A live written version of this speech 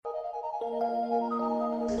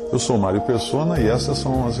Eu sou Mário Persona e essas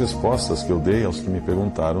são as respostas que eu dei aos que me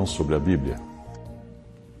perguntaram sobre a Bíblia.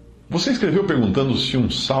 Você escreveu perguntando se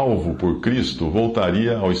um salvo por Cristo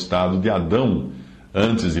voltaria ao estado de Adão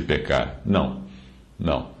antes de pecar. Não.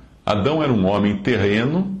 Adão era um homem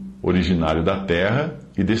terreno, originário da terra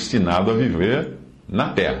e destinado a viver na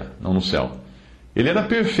terra, não no céu. Ele era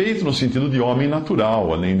perfeito no sentido de homem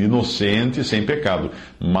natural, além de inocente e sem pecado,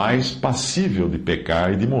 mas passível de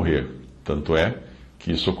pecar e de morrer. Tanto é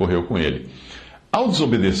que isso ocorreu com ele. Ao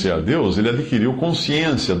desobedecer a Deus, ele adquiriu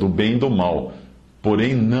consciência do bem e do mal,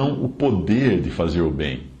 porém não o poder de fazer o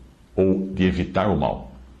bem ou de evitar o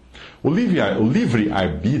mal. O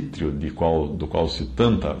livre-arbítrio do qual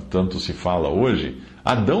tanto se fala hoje,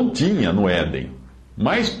 Adão tinha no Éden,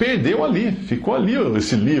 mas perdeu ali, ficou ali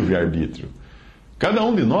esse livre-arbítrio. Cada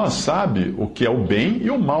um de nós sabe o que é o bem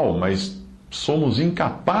e o mal, mas somos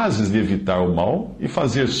incapazes de evitar o mal e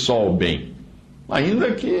fazer só o bem,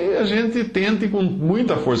 ainda que a gente tente com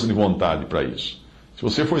muita força de vontade para isso. Se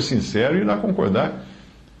você for sincero, irá concordar.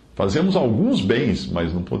 Fazemos alguns bens,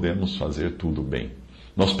 mas não podemos fazer tudo bem.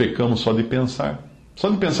 Nós pecamos só de pensar. Só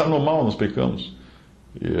de pensar no mal nós pecamos.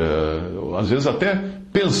 E, às vezes até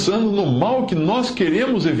pensando no mal que nós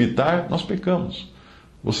queremos evitar, nós pecamos.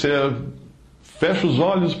 Você fecha os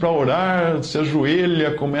olhos para orar, se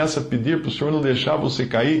ajoelha, começa a pedir para o Senhor não deixar você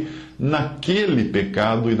cair naquele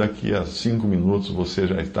pecado e daqui a 5 minutos você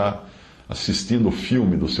já está assistindo o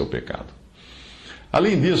filme do seu pecado.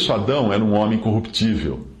 Além disso, Adão era um homem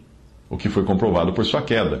corruptível, o que foi comprovado por sua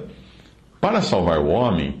queda. Para salvar o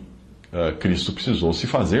homem, Cristo precisou se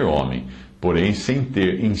fazer homem, porém sem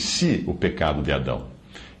ter em si o pecado de Adão.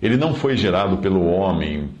 Ele não foi gerado pelo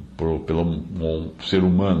homem, pelo ser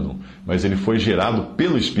humano, mas ele foi gerado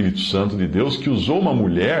pelo Espírito Santo de Deus, que usou uma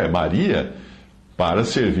mulher, Maria, para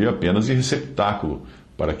servir apenas de receptáculo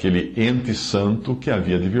para aquele ente santo que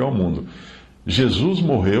havia de vir ao mundo. Jesus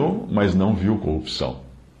morreu, mas não viu corrupção.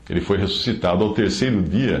 Ele foi ressuscitado ao 3º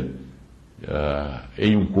dia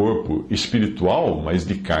em um corpo espiritual, mas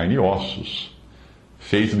de carne e ossos,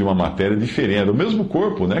 feito de uma matéria diferente. O mesmo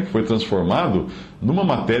corpo, né, que foi transformado numa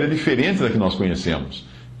matéria diferente da que nós conhecemos.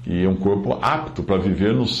 E é um corpo apto para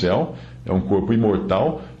viver no céu, é um corpo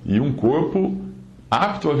imortal e um corpo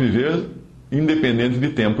apto a viver independente de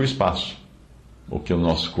tempo e espaço, o que o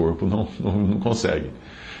nosso corpo não consegue.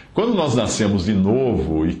 Quando nós nascemos de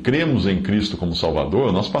novo e cremos em Cristo como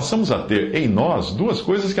Salvador, nós passamos a ter em nós duas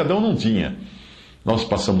coisas que Adão não tinha. Nós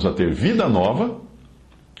passamos a ter vida nova,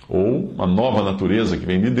 ou uma nova natureza que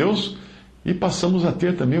vem de Deus, e passamos a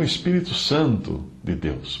ter também o Espírito Santo de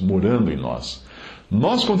Deus morando em nós.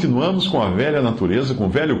 Nós continuamos com a velha natureza, com o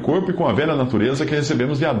velho corpo e com a velha natureza que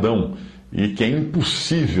recebemos de Adão, e que é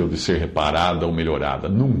impossível de ser reparada ou melhorada,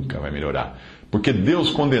 nunca vai melhorar. Porque Deus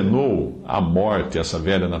condenou à morte essa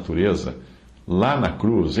velha natureza lá na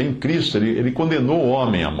cruz, em Cristo, ele condenou o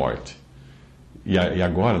homem à morte. E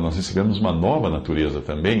agora nós recebemos uma nova natureza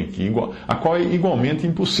também, a qual é igualmente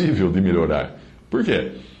impossível de melhorar. Por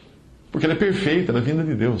quê? Porque ela é perfeita na vinda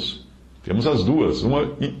de Deus. Temos as duas,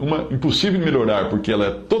 uma impossível de melhorar porque ela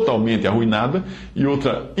é totalmente arruinada, e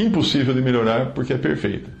outra impossível de melhorar porque é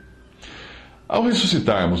perfeita. Ao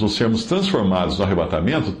ressuscitarmos ou sermos transformados no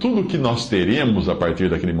arrebatamento, tudo o que nós teremos a partir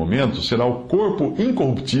daquele momento será o corpo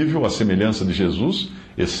incorruptível, à semelhança de Jesus,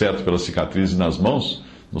 exceto pelas cicatrizes nas mãos,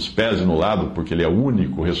 nos pés e no lado, porque ele é o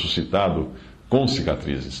único ressuscitado com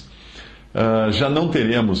cicatrizes. Já não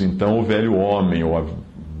teremos então o velho homem ou a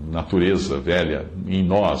natureza velha em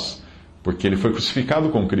nós, porque ele foi crucificado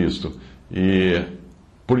com Cristo. E,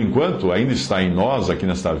 por enquanto, ainda está em nós aqui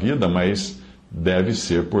nesta vida, mas deve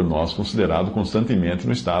ser por nós considerado constantemente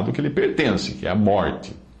no estado que ele pertence, que é a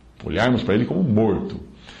morte. Olharmos para ele como morto.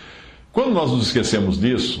 Quando nós nos esquecemos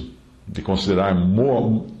disso, de considerar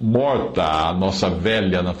morta a nossa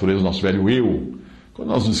velha natureza, o nosso velho eu, quando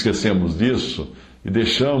nós nos esquecemos disso e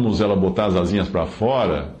deixamos ela botar as asinhas para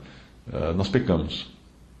fora, nós pecamos.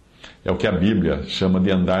 É o que a Bíblia chama de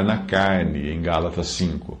andar na carne, em Gálatas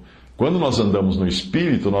 5. Quando nós andamos no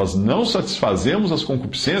Espírito, nós não satisfazemos as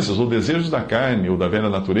concupiscências ou desejos da carne ou da velha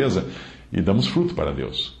natureza e damos fruto para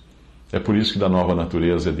Deus. É por isso que da nova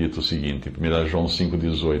natureza é dito o seguinte, em 1 João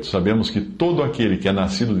 5,18: sabemos que todo aquele que é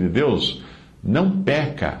nascido de Deus não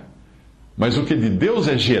peca, mas o que de Deus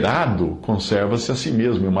é gerado conserva-se a si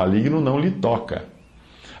mesmo, e o maligno não lhe toca.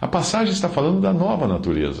 A passagem está falando da nova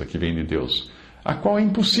natureza que vem de Deus, a qual é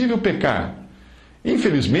impossível pecar.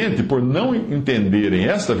 Infelizmente, por não entenderem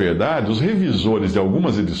esta verdade, os revisores de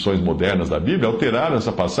algumas edições modernas da Bíblia alteraram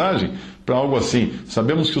essa passagem para algo assim: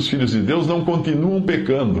 sabemos que os filhos de Deus não continuam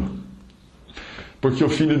pecando, porque o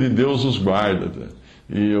Filho de Deus os guarda.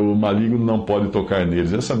 e o maligno não pode tocar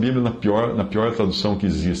neles. Essa Bíblia na pior tradução que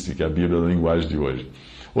existe, que é a Bíblia da linguagem de hoje.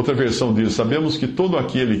 Outra versão diz: sabemos que todo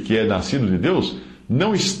aquele que é nascido de Deus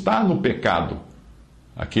não está no pecado.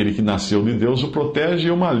 Aquele que nasceu de Deus o protege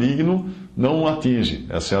e o maligno não o atinge.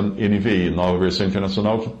 Essa é a NVI, Nova Versão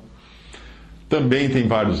Internacional, que também tem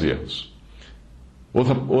vários erros.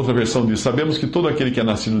 Outra versão diz: sabemos que todo aquele que é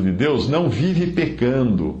nascido de Deus não vive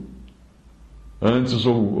pecando. Antes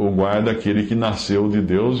o guarda aquele que nasceu de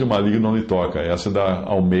Deus e o maligno não lhe toca. Essa é da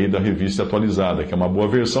Almeida Revista Atualizada, que é uma boa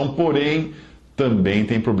versão, porém também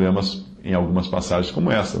tem problemas em algumas passagens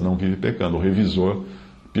como essa. Não vive pecando. O revisor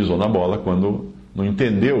pisou na bola quando não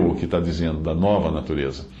entendeu o que está dizendo da nova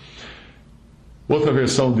natureza. Outra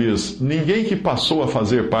versão diz: ninguém que passou a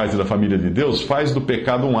fazer parte da família de Deus faz do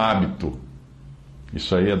pecado um hábito.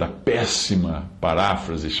 Isso aí é da péssima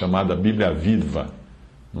paráfrase chamada Bíblia Viva.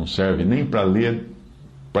 Não serve nem para ler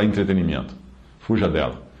para entretenimento. Fuja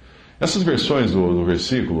dela. Essas versões do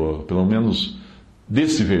versículo, pelo menos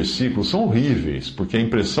desse versículo, são horríveis, porque a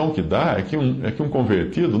impressão que dá é que um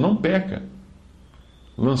convertido não peca,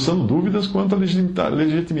 lançando dúvidas quanto à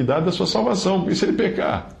legitimidade da sua salvação. E se ele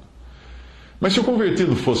pecar? Mas se o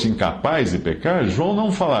convertido fosse incapaz de pecar, João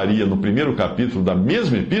não falaria no primeiro capítulo da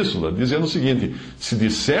mesma epístola, dizendo o seguinte: se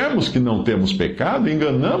dissermos que não temos pecado,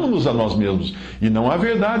 enganamos-nos a nós mesmos, e não há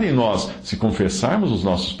verdade em nós. Se confessarmos os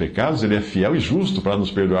nossos pecados, ele é fiel e justo para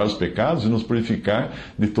nos perdoar os pecados e nos purificar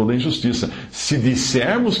de toda injustiça. Se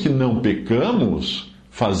dissermos que não pecamos,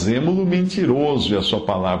 fazemo-lo mentiroso, e a sua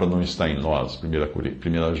palavra não está em nós.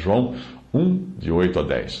 1 João 1, de 8 a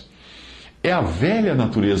 10. É a velha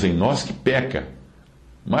natureza em nós que peca.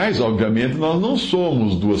 Mas, obviamente, nós não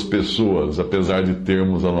somos duas pessoas, apesar de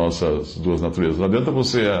termos as nossas duas naturezas. Não adianta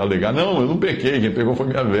você alegar: não, eu não pequei, quem pegou foi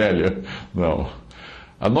minha velha. Não.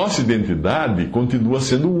 A nossa identidade continua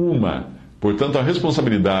sendo uma. Portanto, a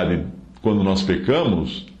responsabilidade, quando nós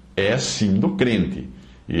pecamos, é sim do crente.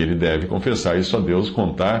 E ele deve confessar isso a Deus,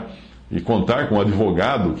 contar com o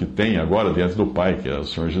advogado que tem agora diante do Pai, que é o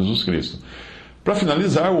Senhor Jesus Cristo. Para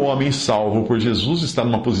finalizar, o homem salvo por Jesus está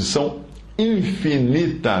numa posição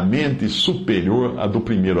infinitamente superior à do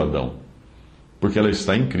primeiro Adão, porque ela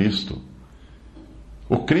está em Cristo.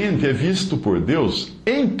 O crente é visto por Deus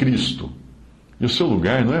em Cristo, e o seu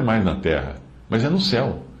lugar não é mais na terra, mas é no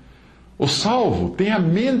céu. O salvo tem a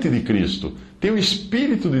mente de Cristo, tem o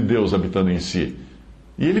Espírito de Deus habitando em si,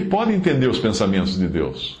 e ele pode entender os pensamentos de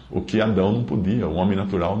Deus, o que Adão não podia, o homem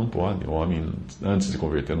natural não pode, o homem antes de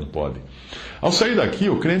converter não pode. Ao sair daqui,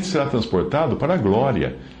 o crente será transportado para a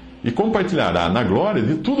glória e compartilhará na glória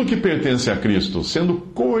de tudo que pertence a Cristo, sendo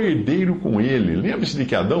co-herdeiro com ele. Lembre-se de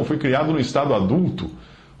que Adão foi criado no estado adulto,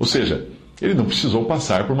 ou seja, ele não precisou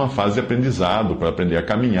passar por uma fase de aprendizado para aprender a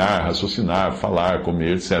caminhar, raciocinar, falar,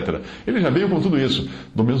 comer, etc. Ele já veio com tudo isso.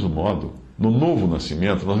 Do mesmo modo, no novo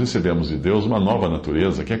nascimento, nós recebemos de Deus uma nova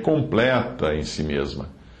natureza que é completa em si mesma.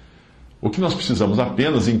 O que nós precisamos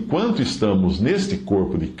apenas, enquanto estamos neste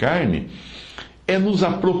corpo de carne, é nos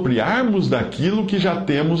apropriarmos daquilo que já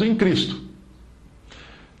temos em Cristo.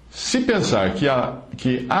 Se pensar que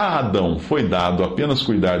a Adão foi dado apenas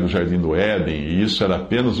cuidar do jardim do Éden, e isso era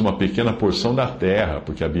apenas uma pequena porção da terra,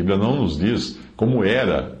 porque a Bíblia não nos diz como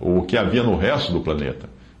era ou o que havia no resto do planeta.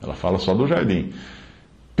 Ela fala só do jardim.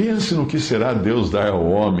 Pense no que será Deus dar ao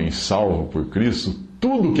homem salvo por Cristo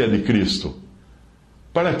tudo que é de Cristo,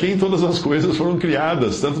 para quem todas as coisas foram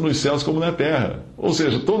criadas, tanto nos céus como na terra, ou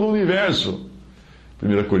seja, todo o universo.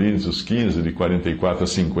 1 Coríntios 15, de 44 a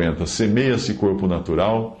 50, semeia-se corpo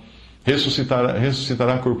natural,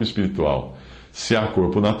 ressuscitará corpo espiritual. Se há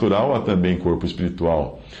corpo natural, há também corpo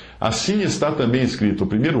espiritual. Assim está também escrito: o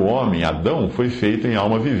primeiro homem, Adão, foi feito em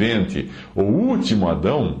alma vivente, o último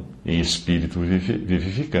Adão em espírito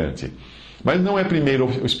vivificante. Mas não é primeiro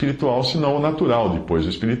o espiritual, senão o natural, depois o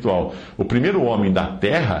espiritual. O primeiro homem da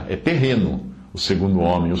terra é terreno, o segundo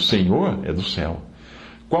homem, o Senhor, é do céu.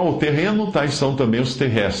 Qual o terreno, tais são também os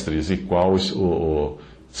terrestres, e qual o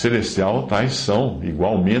celestial, tais são,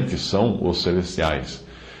 igualmente são os celestiais.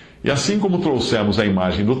 E assim como trouxemos a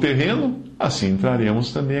imagem do terreno, assim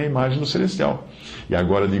traremos também a imagem do celestial. E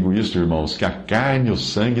agora digo isto, irmãos, que a carne e o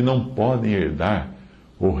sangue não podem herdar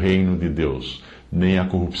o reino de Deus, nem a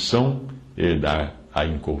corrupção herdar a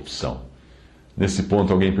incorrupção. Nesse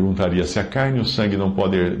ponto, alguém perguntaria: se a carne e o sangue não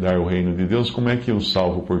podem herdar o reino de Deus, como é que um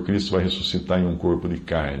salvo por Cristo vai ressuscitar em um corpo de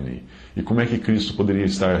carne? E como é que Cristo poderia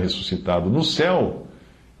estar ressuscitado no céu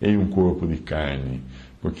em um corpo de carne?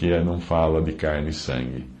 Porque não fala de carne e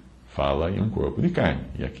sangue, fala em um corpo de carne.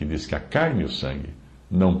 E aqui diz que a carne e o sangue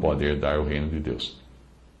não podem herdar o reino de Deus.